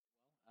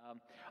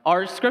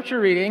Our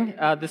scripture reading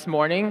this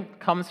morning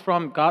comes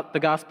from the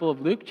Gospel of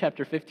Luke,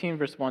 chapter 15,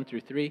 verse 1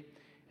 through 3,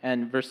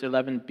 and verse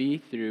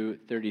 11b through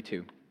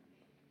 32.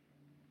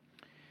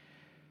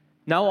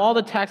 Now all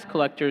the tax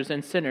collectors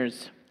and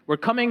sinners were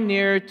coming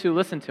near to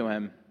listen to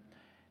him,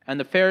 and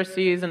the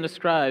Pharisees and the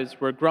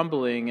scribes were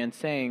grumbling and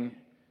saying,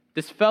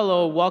 "This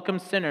fellow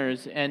welcomes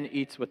sinners and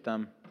eats with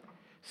them."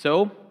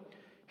 So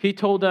he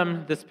told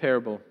them this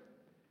parable.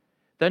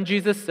 Then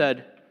Jesus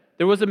said,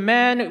 "There was a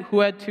man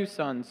who had 2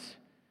 sons.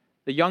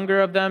 The younger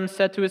of them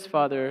said to his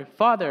father,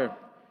 'Father,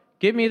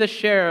 give me the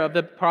share of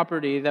the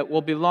property that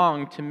will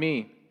belong to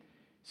me.'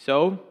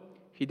 So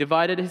he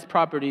divided his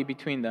property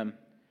between them.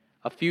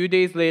 A few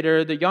days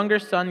later, the younger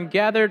son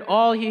gathered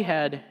all he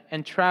had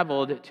and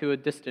traveled to a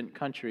distant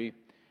country,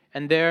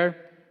 and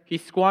there he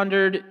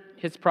squandered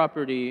his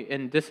property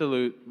in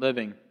dissolute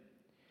living.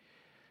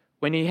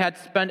 When he had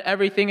spent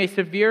everything, a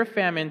severe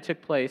famine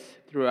took place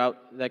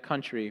throughout that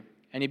country,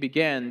 and he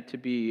began to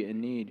be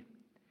in need.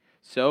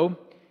 So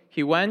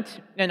he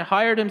went and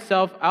hired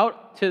himself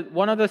out to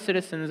one of the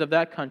citizens of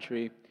that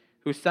country,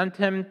 who sent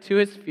him to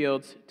his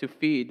fields to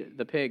feed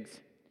the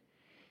pigs.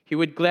 He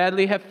would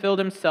gladly have filled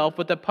himself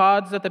with the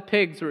pods that the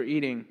pigs were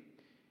eating,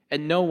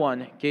 and no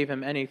one gave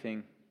him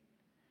anything.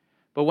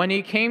 But when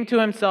he came to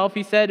himself,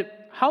 he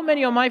said, 'How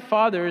many of my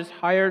father's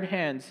hired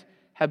hands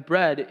have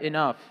bread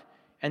enough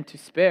and to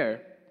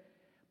spare?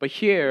 But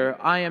here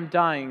I am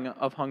dying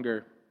of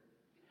hunger.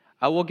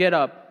 I will get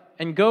up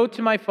and go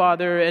to my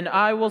father, and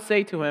I will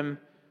say to him,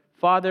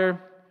 Father,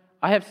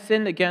 I have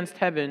sinned against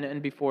heaven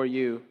and before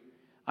you.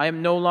 I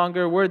am no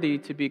longer worthy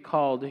to be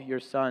called your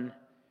son.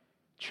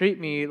 Treat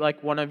me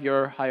like one of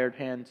your hired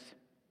hands.'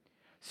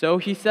 So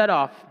he set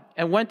off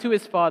and went to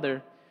his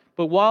father.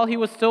 But while he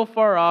was still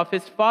far off,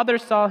 his father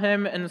saw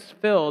him and was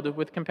filled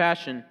with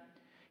compassion.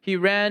 He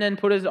ran and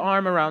put his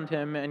arm around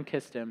him and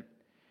kissed him.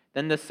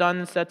 Then the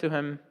son said to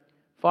him,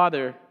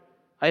 'Father,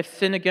 I have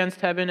sinned against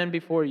heaven and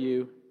before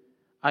you.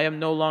 I am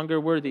no longer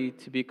worthy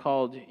to be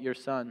called your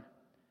son.'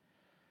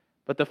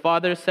 But the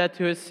father said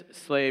to his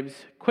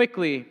slaves,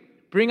 'Quickly,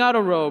 bring out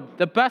a robe,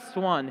 the best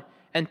one,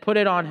 and put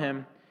it on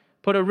him.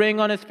 Put a ring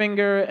on his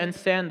finger and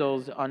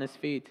sandals on his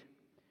feet.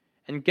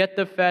 And get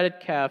the fatted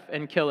calf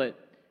and kill it,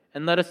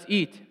 and let us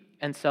eat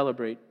and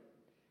celebrate.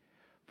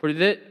 For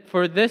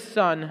this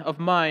son of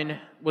mine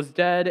was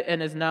dead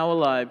and is now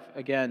alive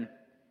again.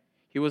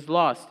 He was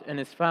lost and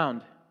is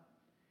found.'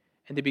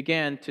 And they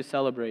began to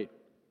celebrate.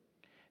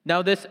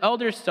 Now his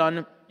elder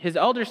son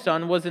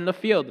was in the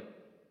field.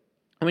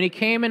 When he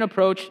came and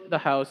approached the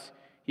house,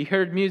 he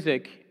heard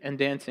music and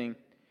dancing.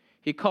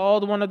 He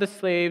called one of the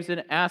slaves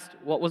and asked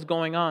what was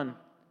going on.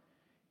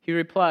 He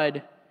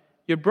replied,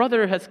 'Your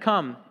brother has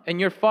come,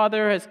 and your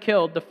father has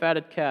killed the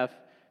fatted calf,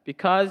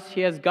 because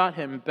he has got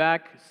him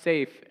back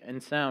safe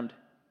and sound.'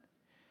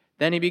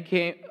 Then he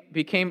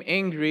became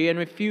angry and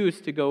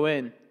refused to go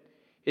in.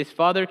 His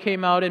father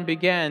came out and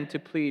began to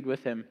plead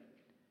with him.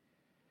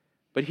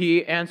 But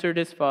he answered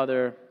his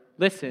father,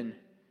 'Listen,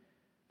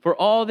 for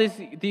all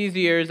these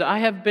years I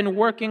have been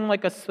working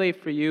like a slave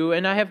for you,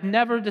 and I have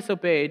never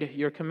disobeyed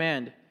your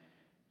command.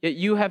 Yet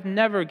you have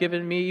never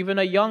given me even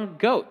a young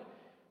goat,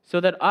 so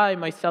that I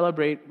might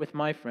celebrate with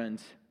my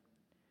friends.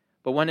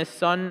 But when a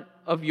son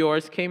of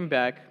yours came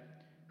back,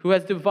 who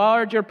has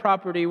devoured your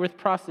property with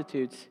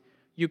prostitutes,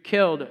 you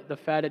killed the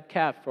fatted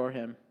calf for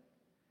him.'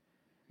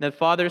 The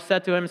father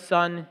said to him,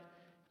 'Son,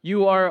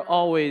 you are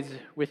always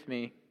with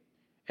me,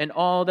 and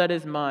all that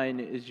is mine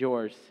is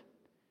yours.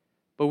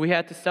 But we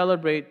had to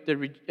celebrate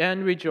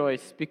and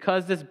rejoice,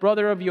 because this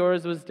brother of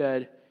yours was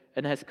dead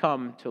and has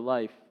come to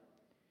life.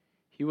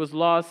 He was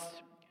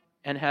lost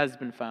and has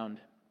been found.'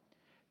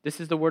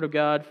 This is the word of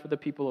God for the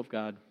people of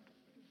God.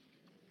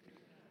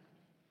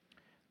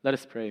 Let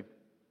us pray.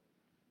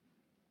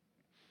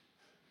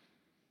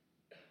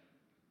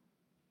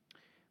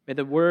 May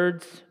the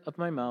words of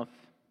my mouth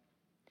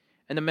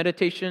and the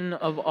meditation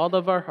of all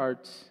of our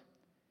hearts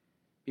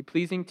be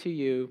pleasing to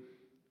you,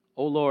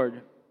 O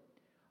Lord,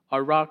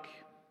 our rock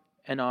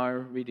and our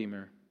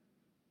Redeemer.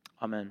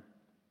 Amen.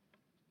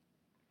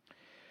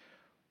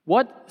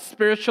 What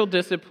spiritual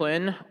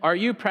discipline are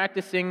you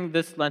practicing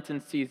this Lenten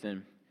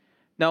season?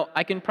 Now,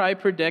 I can probably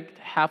predict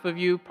half of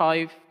you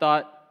probably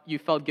thought you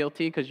felt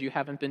guilty because you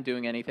haven't been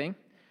doing anything.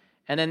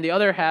 And then the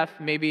other half,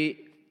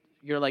 maybe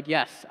you're like,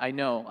 yes, I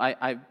know.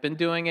 I've been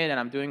doing it and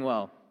I'm doing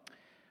well.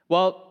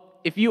 Well,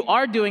 if you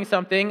are doing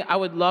something, I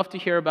would love to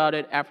hear about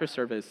it after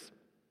service.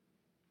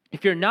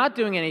 If you're not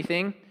doing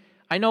anything,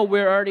 I know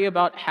we're already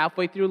about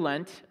halfway through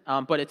Lent,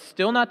 but it's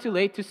still not too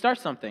late to start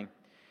something.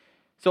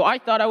 So I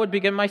thought I would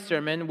begin my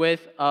sermon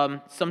with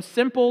some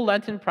simple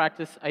Lenten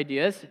practice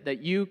ideas that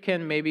you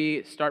can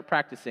maybe start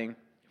practicing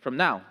from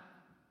now.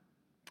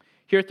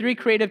 Here are 3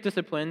 creative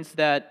disciplines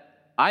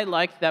that I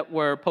liked that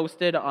were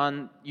posted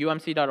on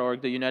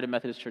umc.org, the United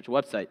Methodist Church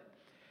website.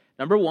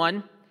 Number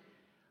 1,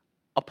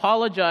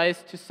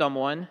 apologize to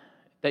someone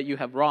that you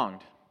have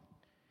wronged.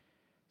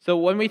 So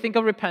when we think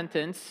of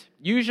repentance,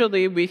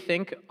 usually we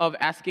think of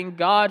asking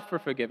God for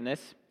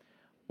forgiveness.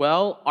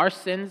 Well, our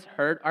sins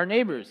hurt our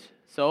neighbors.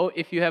 So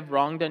if you have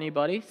wronged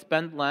anybody,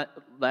 spend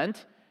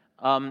Lent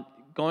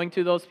going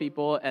to those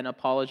people and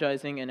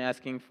apologizing and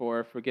asking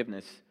for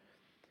forgiveness.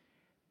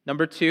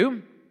 Number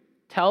 2,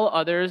 tell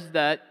others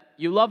that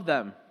you love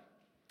them.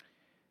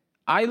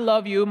 I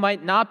love you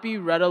might not be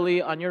readily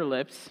on your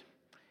lips.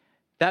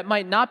 That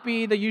might not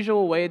be the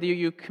usual way that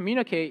you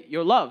communicate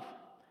your love.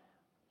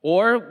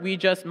 Or we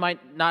just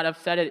might not have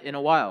said it in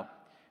a while.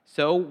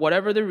 So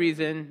whatever the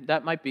reason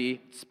that might be,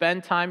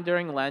 spend time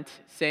during Lent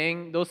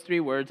saying those 3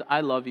 words,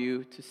 I love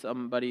you, to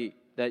somebody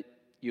that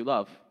you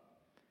love.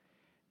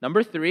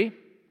 Number 3,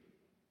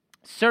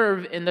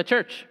 serve in the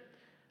church.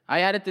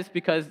 I added this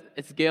because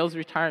it's Gail's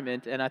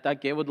retirement, and I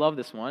thought Gail would love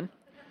this one.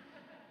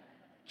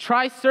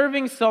 Try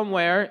serving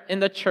somewhere in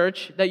the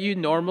church that you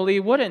normally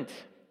wouldn't.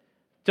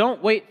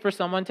 Don't wait for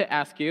someone to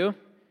ask you.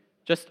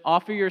 Just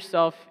offer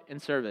yourself in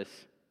service.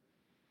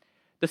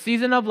 The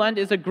season of Lent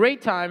is a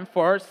great time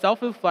for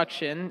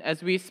self-reflection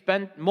as we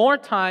spend more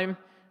time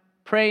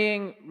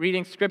praying,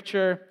 reading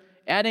scripture,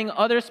 adding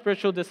other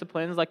spiritual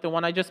disciplines like the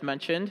one I just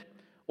mentioned,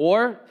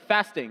 or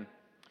fasting.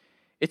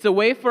 It's a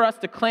way for us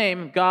to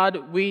claim,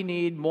 God, we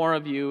need more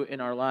of you in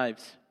our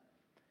lives.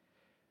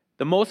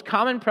 The most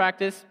common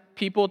practice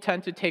people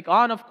tend to take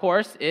on, of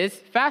course, is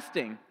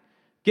fasting,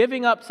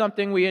 giving up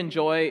something we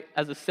enjoy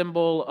as a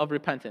symbol of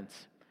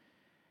repentance.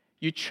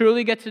 You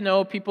truly get to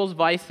know people's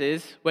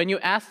vices when you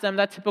ask them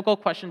that typical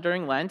question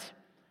during Lent,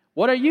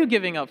 what are you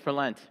giving up for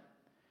Lent?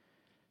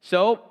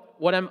 So,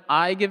 what am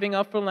I giving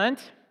up for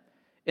Lent?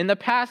 In the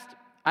past,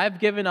 I've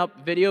given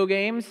up video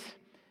games,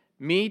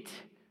 meat,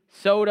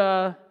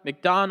 soda,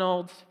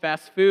 McDonald's,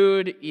 fast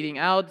food, eating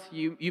out.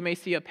 You may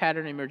see a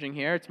pattern emerging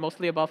here. It's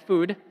mostly about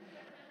food.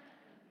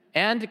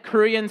 And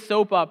Korean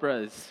soap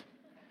operas.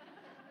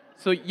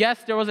 So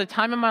yes, there was a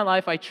time in my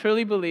life I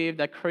truly believed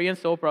that Korean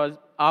soap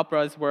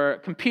operas were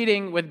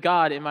competing with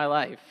God in my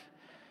life.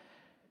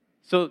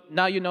 So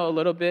now you know a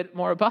little bit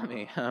more about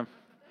me.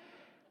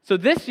 So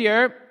this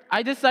year,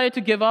 I decided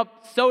to give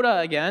up soda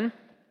again,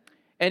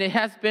 and it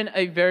has been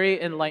a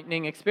very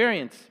enlightening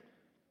experience.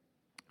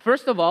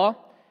 First of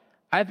all,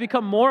 I've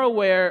become more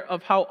aware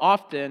of how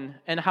often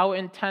and how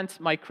intense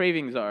my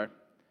cravings are.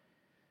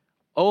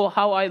 Oh,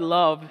 how I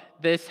love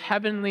this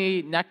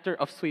heavenly nectar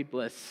of sweet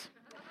bliss.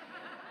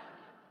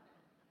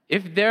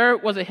 If there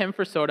was a hymn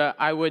for soda,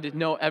 I would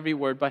know every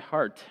word by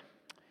heart.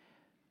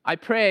 I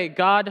pray,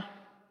 God,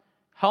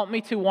 help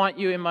me to want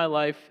you in my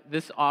life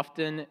this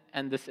often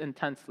and this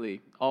intensely,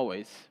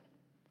 always.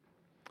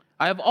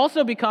 I have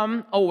also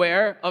become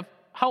aware of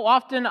how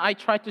often I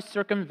try to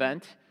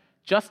circumvent,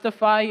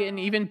 justify, and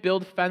even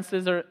build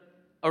fences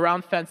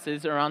around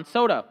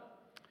soda.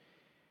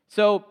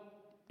 So,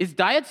 is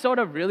diet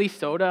soda really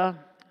soda?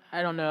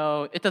 I don't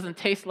know. It doesn't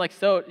taste like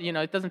soda.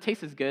 It doesn't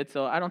taste as good,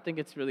 so I don't think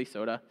it's really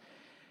soda.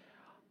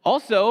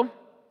 Also,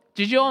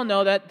 did you all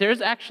know that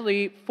there's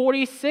actually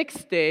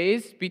 46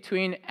 days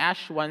between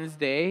Ash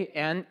Wednesday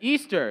and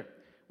Easter,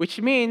 which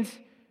means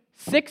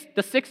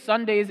the 6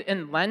 Sundays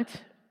in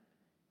Lent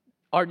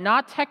are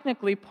not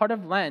technically part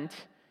of Lent.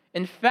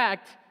 In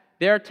fact,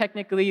 they are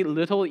technically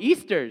little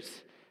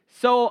Easters.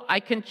 So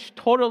I can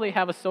totally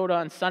have a soda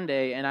on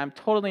Sunday, and I'm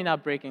totally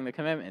not breaking the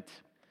commitment.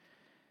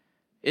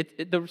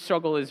 The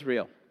struggle is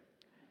real.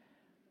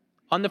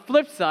 On the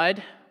flip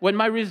side, when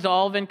my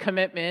resolve and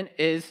commitment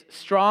is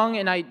strong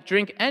and I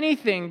drink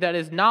anything that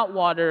is not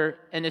water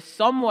and is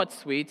somewhat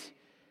sweet,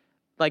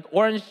 like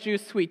orange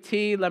juice, sweet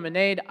tea,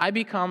 lemonade, I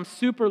become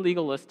super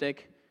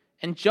legalistic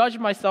and judge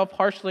myself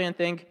harshly and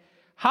think,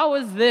 how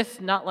is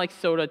this not like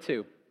soda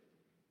too?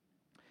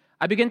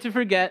 I begin to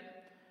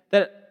forget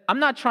that I'm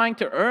not trying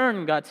to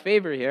earn God's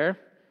favor here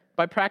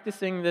by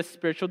practicing this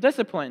spiritual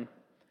discipline.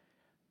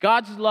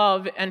 God's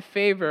love and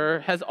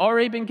favor has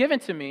already been given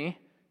to me,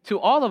 to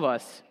all of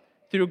us,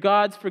 through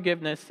God's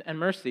forgiveness and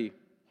mercy.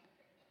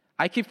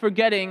 I keep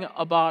forgetting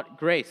about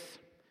grace.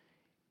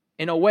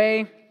 In a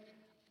way,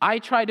 I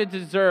try to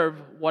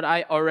deserve what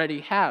I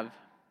already have.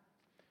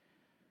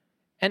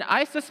 And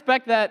I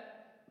suspect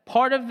that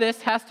part of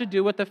this has to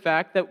do with the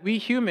fact that we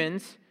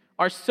humans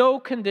are so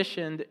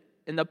conditioned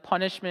in the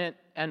punishment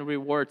and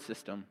reward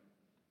system.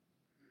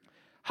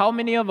 How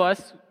many of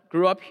us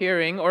grew up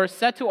hearing or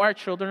said to our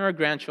children or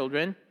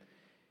grandchildren,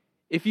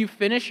 if you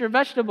finish your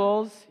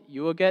vegetables,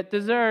 you will get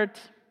dessert.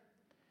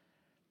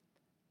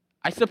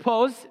 I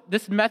suppose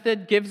this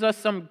method gives us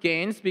some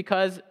gains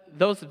because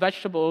those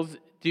vegetables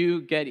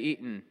do get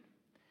eaten.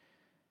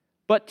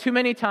 But too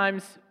many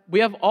times,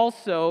 we have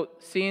also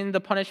seen the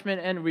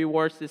punishment and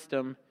reward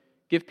system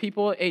give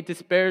people a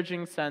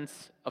disparaging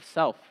sense of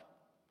self.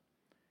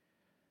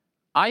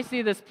 I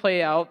see this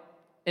play out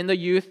in the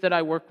youth that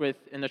I work with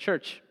in the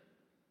church.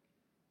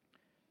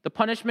 The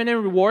punishment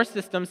and reward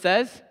system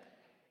says,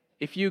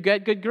 if you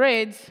get good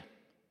grades,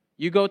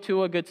 you go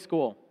to a good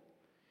school.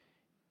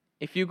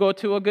 If you go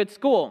to a good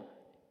school,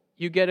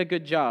 you get a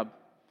good job.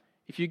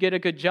 If you get a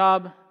good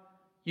job,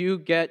 you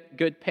get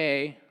good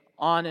pay,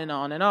 on and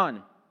on and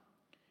on.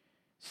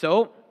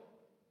 So,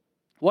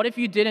 what if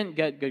you didn't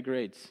get good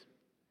grades?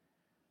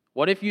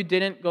 What if you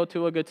didn't go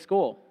to a good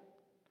school?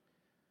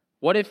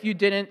 What if you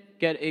didn't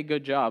get a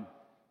good job.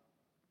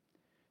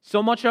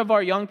 So much of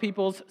our young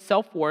people's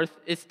self-worth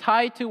is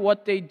tied to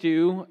what they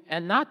do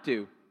and not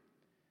do.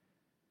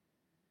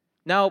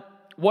 Now,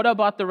 what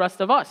about the rest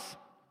of us?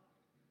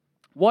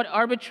 What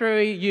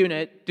arbitrary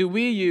unit do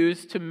we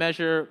use to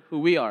measure who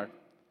we are?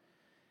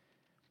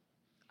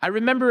 I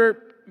remember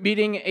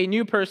meeting a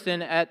new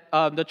person at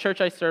the church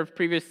I served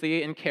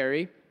previously in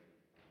Cary.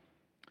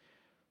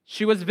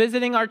 She was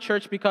visiting our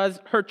church because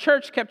her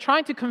church kept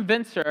trying to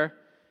convince her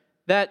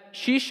that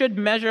she should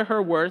measure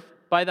her worth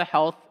by the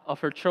health of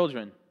her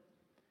children.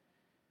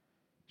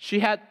 She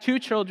had 2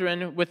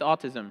 children with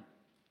autism,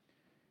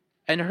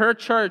 and her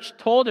church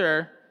told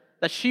her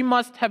that she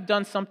must have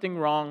done something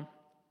wrong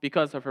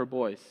because of her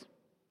boys.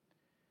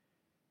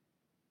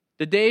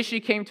 The day she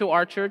came to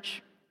our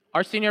church,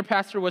 our senior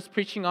pastor was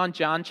preaching on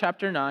John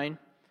chapter 9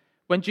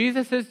 when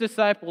Jesus'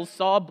 disciples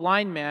saw a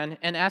blind man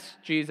and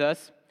asked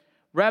Jesus,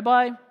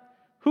 "Rabbi,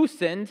 who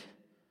sinned,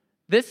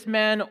 this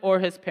man or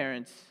his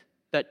parents,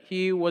 that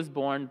he was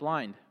born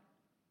blind?"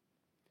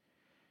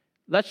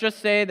 Let's just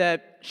say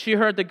that she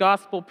heard the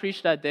gospel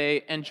preached that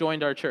day and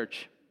joined our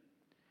church.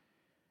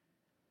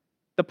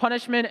 The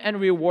punishment and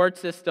reward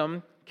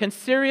system can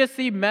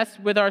seriously mess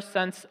with our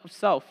sense of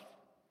self.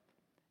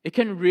 It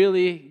can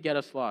really get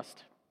us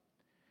lost.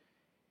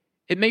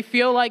 It may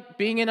feel like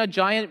being in a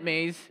giant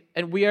maze,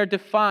 and we are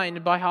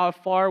defined by how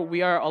far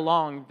we are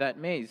along that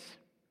maze.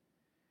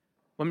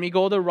 When we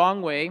go the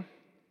wrong way,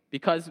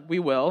 because we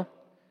will,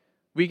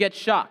 we get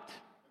shocked.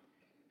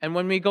 And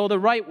when we go the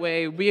right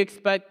way, we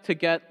expect to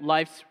get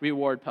life's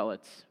reward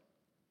pellets.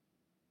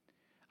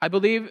 I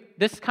believe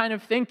this kind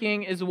of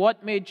thinking is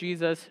what made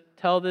Jesus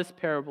tell this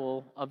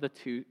parable of the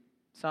 2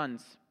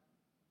 sons.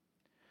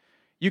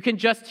 You can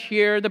just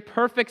hear the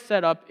perfect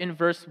setup in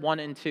verse 1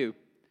 and 2.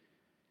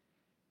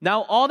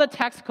 Now all the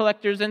tax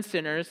collectors and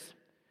sinners,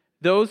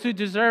 those who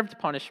deserved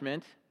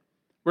punishment,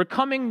 were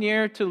coming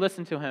near to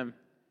listen to him.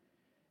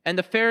 And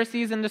the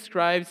Pharisees and the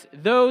scribes,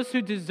 those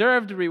who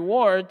deserved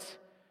rewards,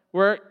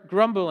 were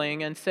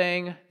grumbling and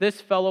saying, "This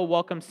fellow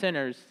welcomes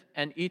sinners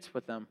and eats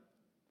with them."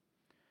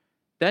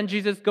 Then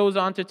Jesus goes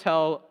on to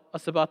tell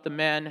us about the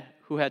man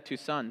who had 2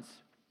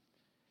 sons.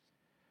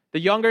 The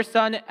younger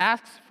son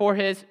asks for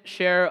his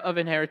share of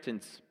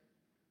inheritance.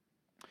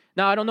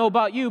 Now, I don't know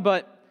about you,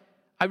 but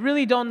I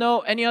really don't know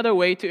any other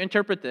way to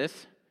interpret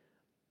this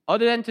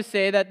other than to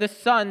say that the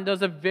son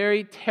does a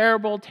very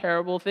terrible,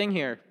 terrible thing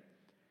here.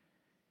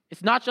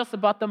 It's not just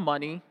about the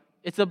money,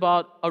 it's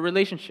about a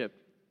relationship.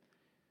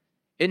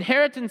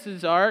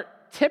 Inheritances are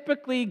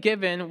typically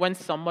given when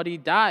somebody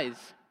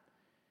dies.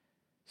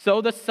 So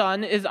the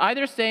son is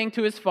either saying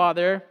to his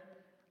father,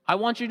 "I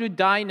want you to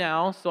die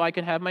now so I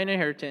can have my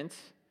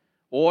inheritance,"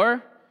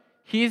 or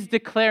he's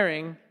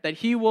declaring that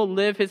he will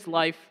live his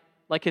life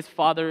like his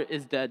father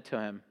is dead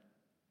to him.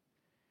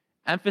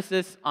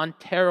 Emphasis on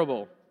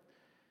terrible.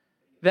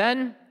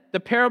 Then the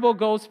parable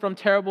goes from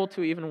terrible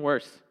to even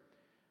worse.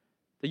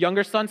 The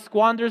younger son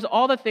squanders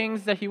all the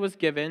things that he was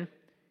given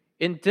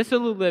in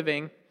dissolute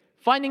living,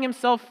 finding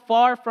himself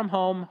far from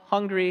home,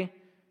 hungry,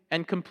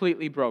 and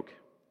completely broke.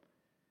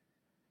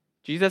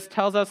 Jesus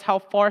tells us how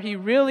far he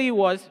really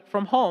was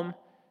from home,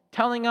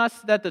 telling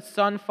us that the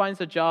son finds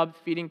a job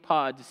feeding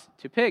pods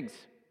to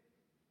pigs.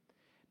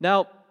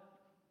 Now,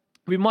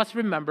 we must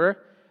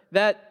remember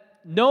that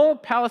no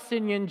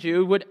Palestinian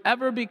Jew would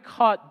ever be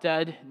caught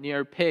dead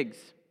near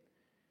pigs.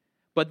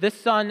 But this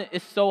son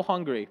is so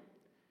hungry,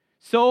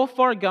 so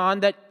far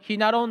gone that he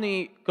not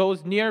only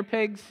goes near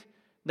pigs,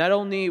 not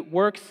only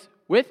works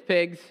with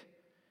pigs,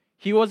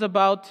 he was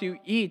about to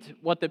eat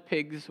what the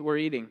pigs were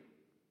eating.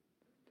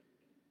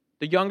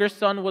 The younger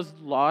son was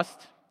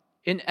lost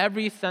in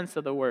every sense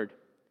of the word.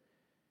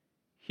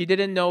 He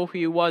didn't know who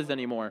he was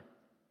anymore.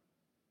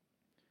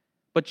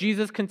 But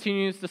Jesus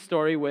continues the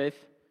story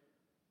with,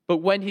 "But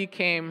when he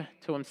came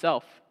to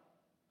himself."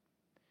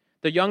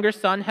 The younger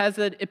son has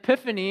an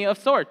epiphany of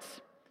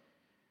sorts.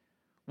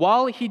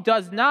 While he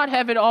does not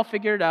have it all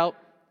figured out,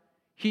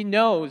 he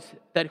knows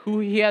that who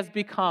he has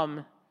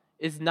become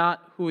is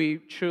not who he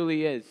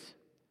truly is.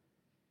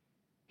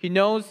 He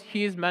knows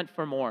he is meant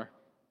for more.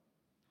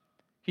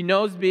 He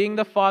knows being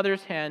the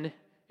Father's hand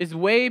is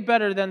way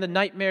better than the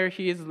nightmare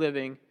he is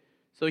living,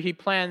 so he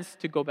plans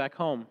to go back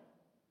home.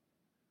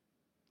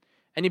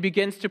 And he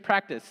begins to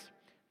practice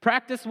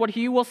what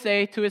he will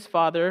say to his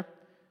father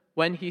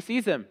when he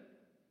sees him.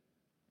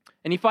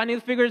 And he finally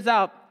figures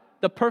out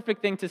the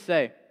perfect thing to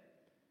say.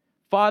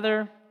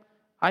 "Father,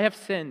 I have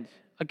sinned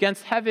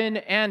against heaven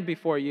and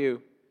before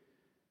you.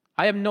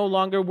 I am no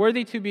longer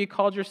worthy to be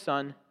called your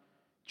son.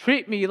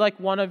 Treat me like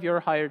one of your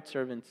hired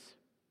servants."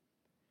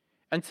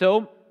 And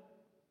so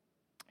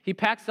he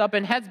packs up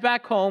and heads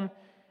back home,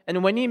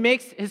 and when he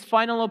makes his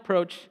final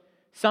approach,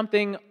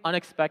 something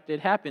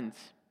unexpected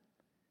happens.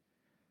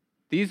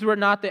 These were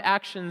not the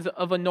actions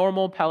of a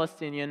normal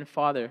Palestinian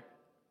father.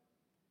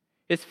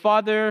 His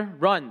father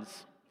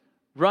runs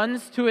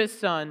to his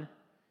son,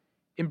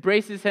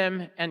 embraces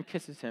him, and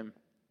kisses him.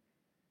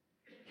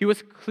 He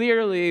was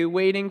clearly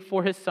waiting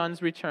for his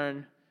son's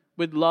return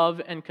with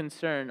love and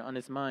concern on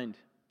his mind.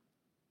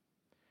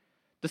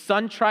 The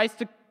son tries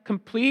to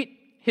complete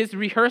his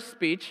rehearsed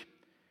speech,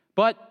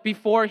 but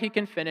before he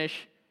can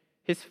finish,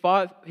 his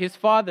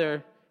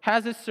father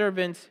has his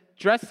servants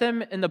dress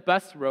him in the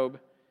best robe,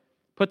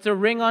 puts a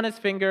ring on his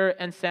finger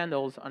and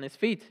sandals on his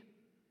feet.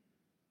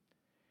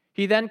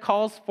 He then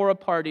calls for a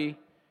party,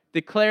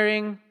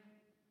 declaring,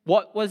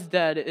 "What was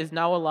dead is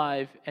now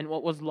alive, and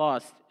what was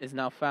lost is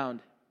now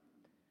found."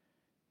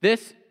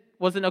 This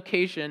was an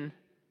occasion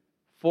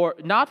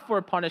not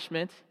for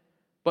punishment,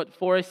 but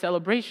for a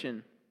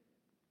celebration.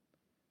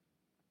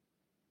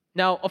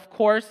 Now, of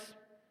course,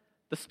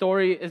 the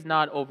story is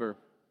not over.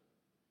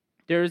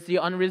 There is the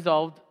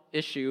unresolved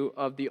issue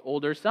of the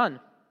older son.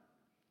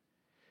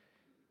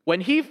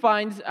 When he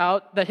finds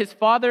out that his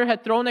father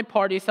had thrown a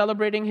party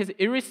celebrating his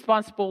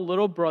irresponsible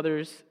little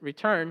brother's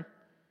return,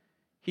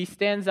 he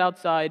stands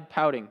outside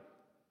pouting.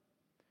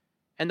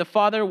 And the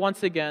father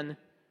once again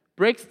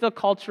breaks the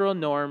cultural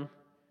norm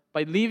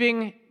by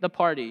leaving the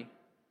party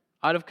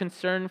out of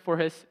concern for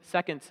his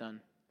second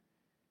son.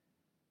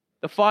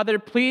 The father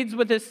pleads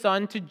with his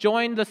son to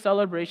join the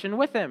celebration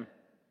with him.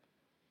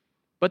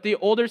 But the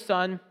older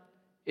son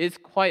is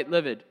quite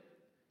livid.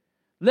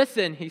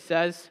 "Listen," he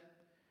says,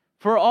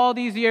 "for all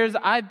these years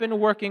I've been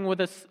working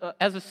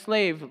as a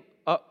slave,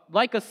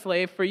 like a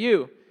slave for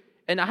you,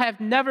 and I have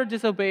never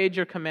disobeyed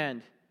your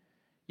command.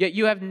 Yet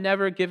you have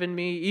never given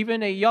me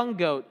even a young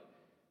goat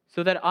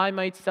so that I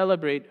might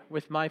celebrate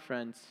with my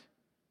friends.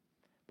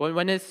 But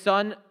when this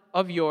son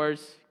of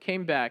yours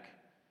came back,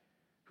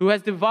 who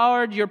has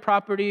devoured your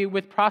property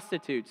with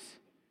prostitutes,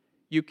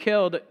 you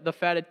killed the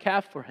fatted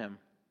calf for him."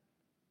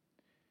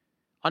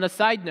 On a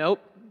side note,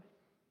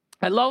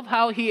 I love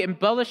how he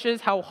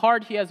embellishes how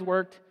hard he has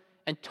worked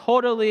and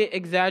totally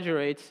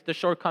exaggerates the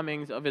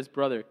shortcomings of his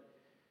brother.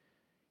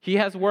 He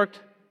has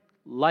worked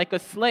like a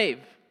slave,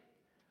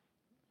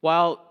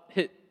 while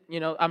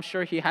I'm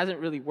sure he hasn't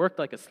really worked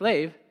like a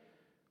slave,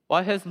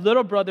 while his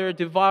little brother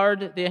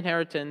devoured the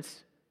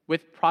inheritance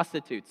with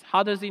prostitutes.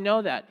 How does he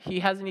know that? He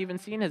hasn't even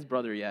seen his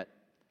brother yet.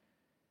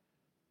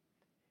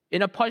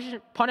 In a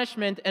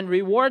punishment and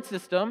reward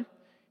system,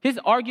 his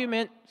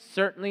argument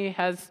certainly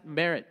has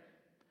merit.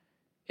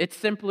 It's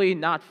simply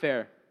not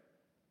fair.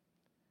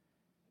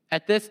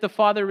 At this, the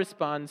father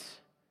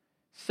responds,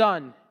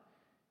 "Son,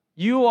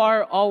 you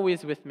are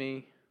always with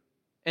me,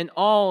 and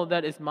all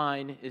that is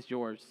mine is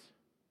yours.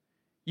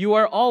 You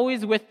are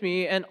always with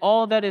me, and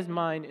all that is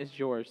mine is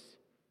yours."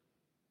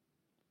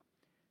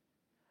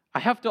 I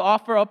have to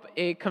offer up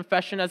a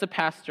confession as a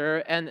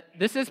pastor, and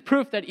this is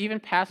proof that even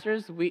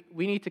pastors, we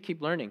need to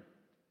keep learning.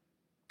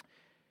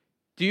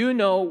 Do you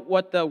know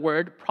what the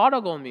word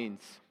prodigal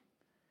means?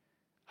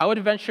 I would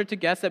venture to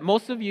guess that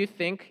most of you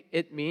think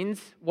it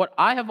means what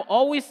I have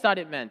always thought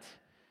it meant: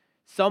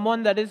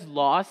 someone that is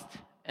lost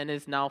and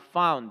is now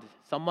found,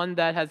 someone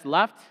that has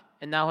left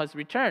and now has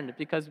returned,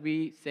 because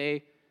we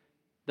say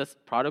the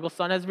prodigal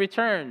son has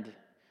returned.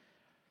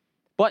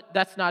 But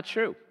that's not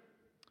true.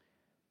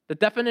 The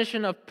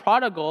definition of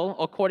prodigal,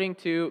 according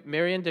to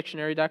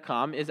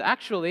MerriamDictionary.com, is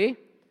actually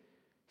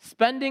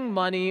spending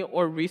money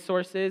or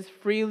resources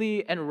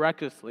freely and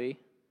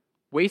recklessly,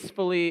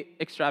 wastefully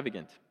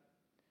extravagant.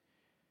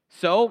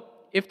 So,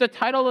 if the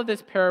title of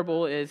this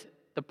parable is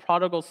The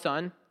Prodigal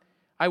Son,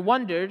 I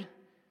wondered,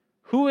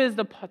 who is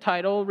the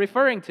title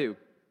referring to?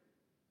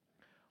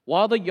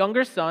 While the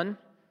younger son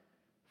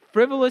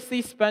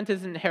frivolously spent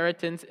his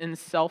inheritance in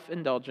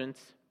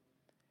self-indulgence,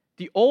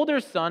 the older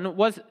son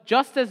was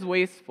just as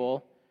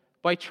wasteful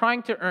by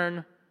trying to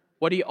earn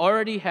what he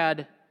already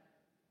had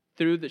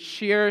through the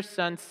sheer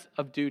sense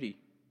of duty.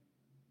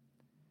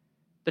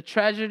 The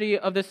tragedy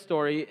of this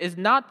story is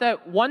not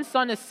that one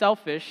son is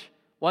selfish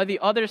while the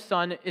other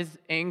son is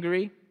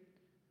angry.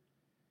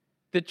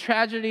 The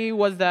tragedy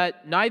was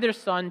that neither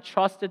son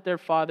trusted their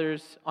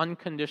father's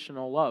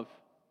unconditional love.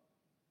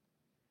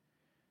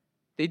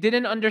 They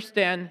didn't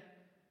understand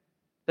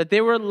that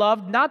they were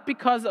loved not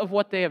because of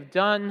what they have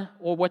done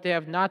or what they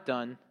have not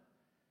done.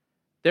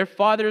 Their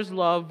father's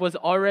love was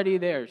already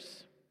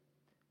theirs,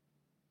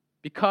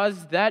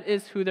 because that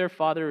is who their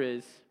father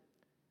is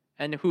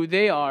and who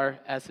they are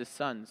as his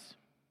sons.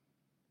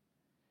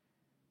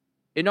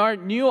 In our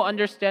new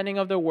understanding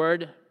of the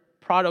word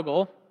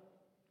prodigal,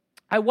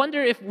 I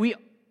wonder if we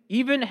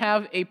even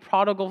have a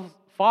prodigal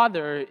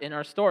father in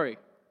our story.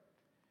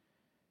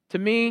 To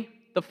me,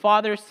 the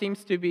father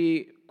seems to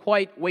be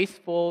quite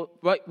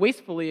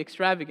wastefully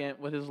extravagant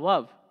with his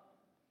love.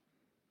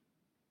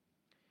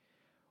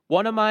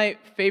 One of my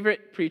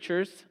favorite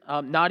preachers,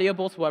 Nadia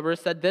Bolz-Weber,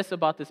 said this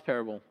about this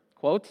parable,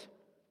 quote,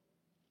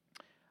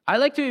 "I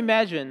like to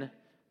imagine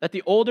that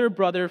the older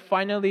brother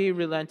finally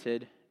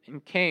relented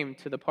and came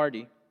to the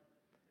party.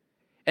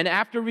 And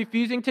after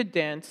refusing to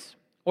dance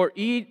or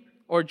eat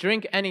or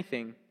drink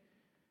anything,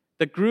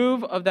 the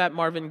groove of that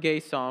Marvin Gaye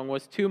song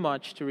was too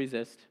much to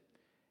resist,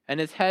 and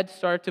his head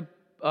started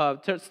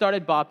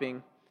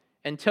bopping,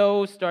 and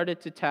toes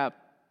started to tap.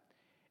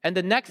 And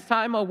the next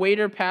time a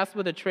waiter passed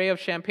with a tray of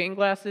champagne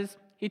glasses,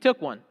 he took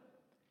one.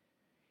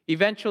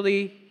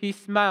 Eventually, he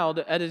smiled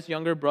at his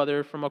younger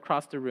brother from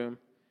across the room,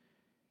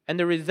 and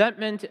the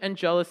resentment and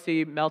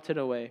jealousy melted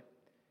away.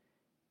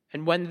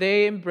 And when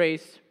they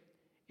embraced,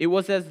 it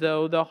was as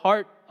though the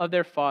heart of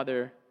their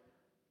father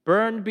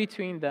burned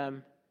between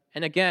them,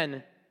 and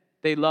again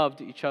they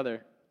loved each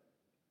other.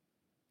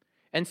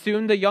 And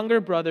soon the younger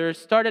brother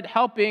started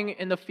helping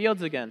in the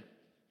fields again,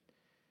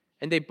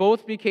 and they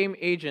both became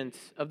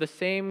agents of the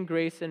same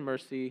grace and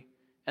mercy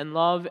and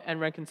love and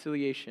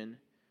reconciliation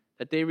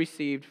that they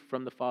received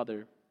from the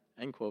Father.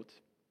 End quote.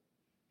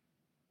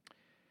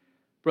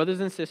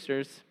 Brothers and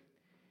sisters,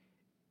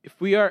 if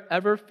we are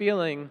ever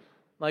feeling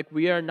like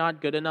we are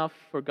not good enough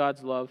for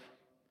God's love,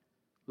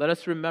 let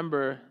us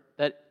remember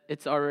that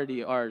it's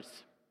already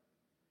ours.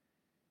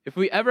 If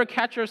we ever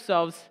catch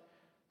ourselves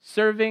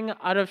serving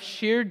out of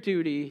sheer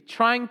duty,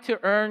 trying to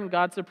earn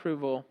God's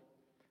approval,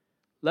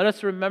 let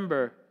us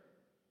remember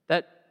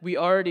that we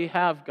already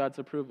have God's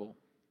approval.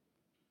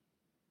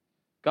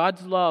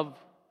 God's love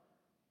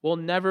will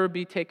never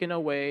be taken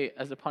away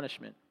as a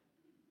punishment.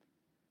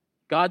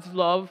 God's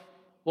love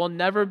will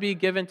never be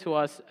given to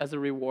us as a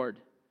reward,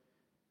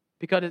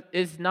 because it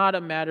is not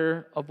a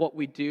matter of what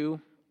we do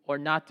or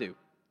not do.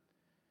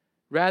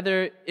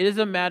 Rather, it is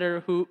a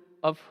matter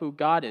of who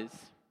God is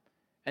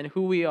and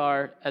who we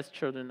are as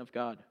children of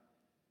God.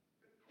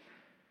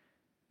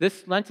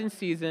 This Lenten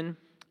season,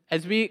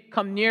 as we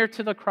come near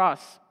to the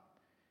cross,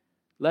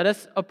 let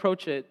us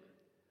approach it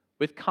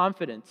with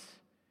confidence,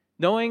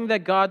 knowing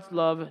that God's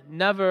love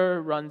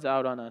never runs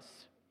out on us.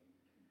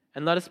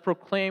 And let us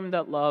proclaim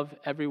that love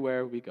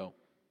everywhere we go.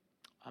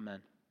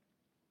 Amen.